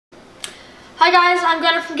Hi guys, I'm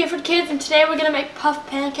Gunnar from Gifford Kids, and today we're going to make puff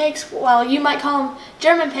pancakes. Well, you might call them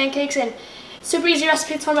German pancakes, and super easy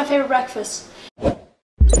recipe. It's one of my favorite breakfasts.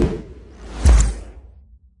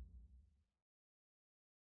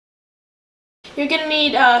 You're going to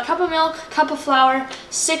need a cup of milk, cup of flour,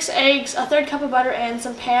 6 eggs, a third cup of butter, and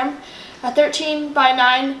some Pam, a 13 by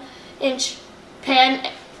 9 inch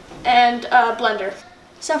pan, and a blender.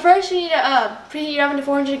 So first you need to preheat your oven to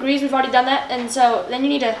 400 degrees. We've already done that. And so then you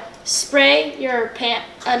need to spray your pan,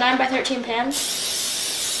 a 9 by 13 pan.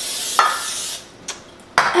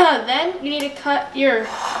 Then you need to cut your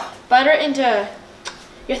butter into,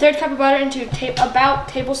 your third cup of butter into about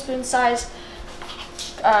tablespoon size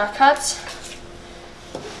cuts.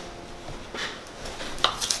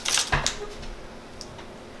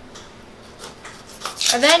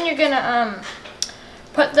 And then you're gonna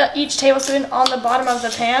put each tablespoon on the bottom of the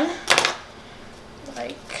pan,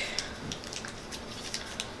 like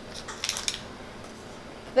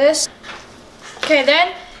this. Okay,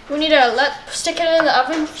 then we need to stick it in the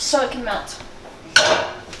oven so it can melt.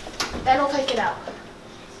 Then we'll take it out.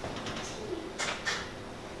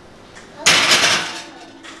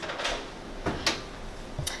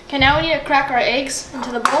 Okay, now we need to crack our eggs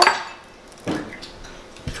into the bowl.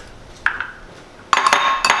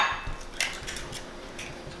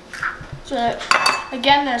 So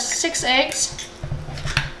again, there's 6 eggs.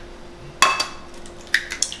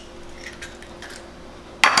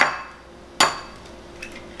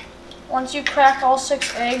 Once you crack all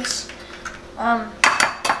 6 eggs,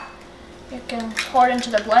 you can pour it into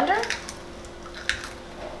the blender.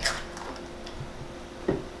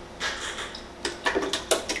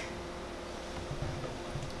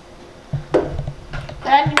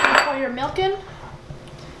 Then you need to pour your milk in.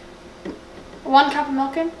 1 cup of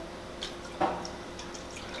milk in.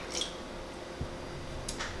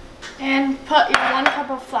 And put your 1 cup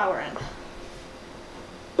of flour in.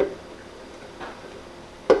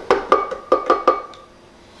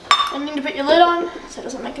 Then you need to put your lid on so it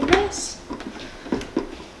doesn't make a mess.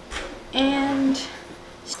 And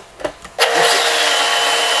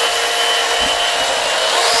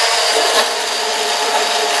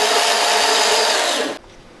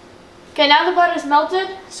okay, now the butter is melted,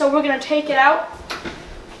 so we're going to take it out.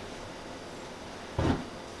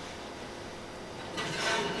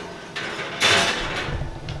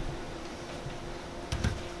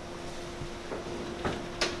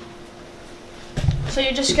 So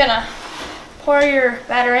you're just gonna pour your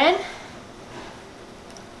batter in.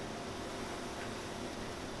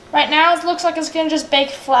 Right now it looks like it's gonna just bake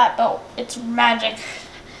flat, but it's magic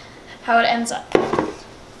how it ends up.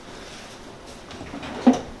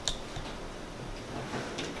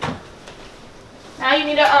 Now you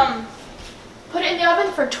need to put it in the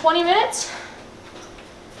oven for 20 minutes.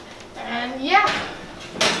 And yeah.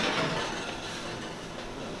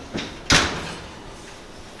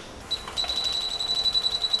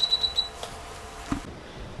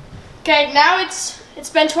 Okay, now it's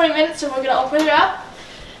been 20 minutes, so we're gonna open it up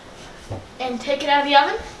and take it out of the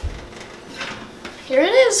oven. Here it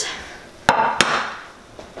is.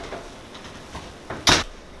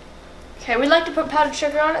 Okay, we like to put powdered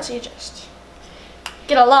sugar on it, so you just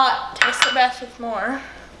get a lot, taste the best with more.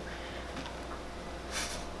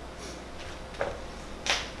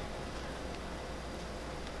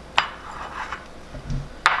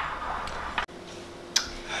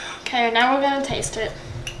 Okay, now we're gonna taste it.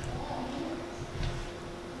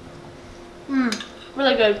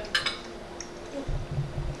 Really good.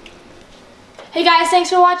 Hey guys, thanks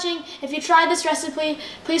for watching. If you tried this recipe,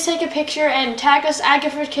 please take a picture and tag us at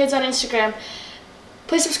Gifford Kids on Instagram.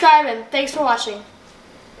 Please subscribe, and thanks for watching.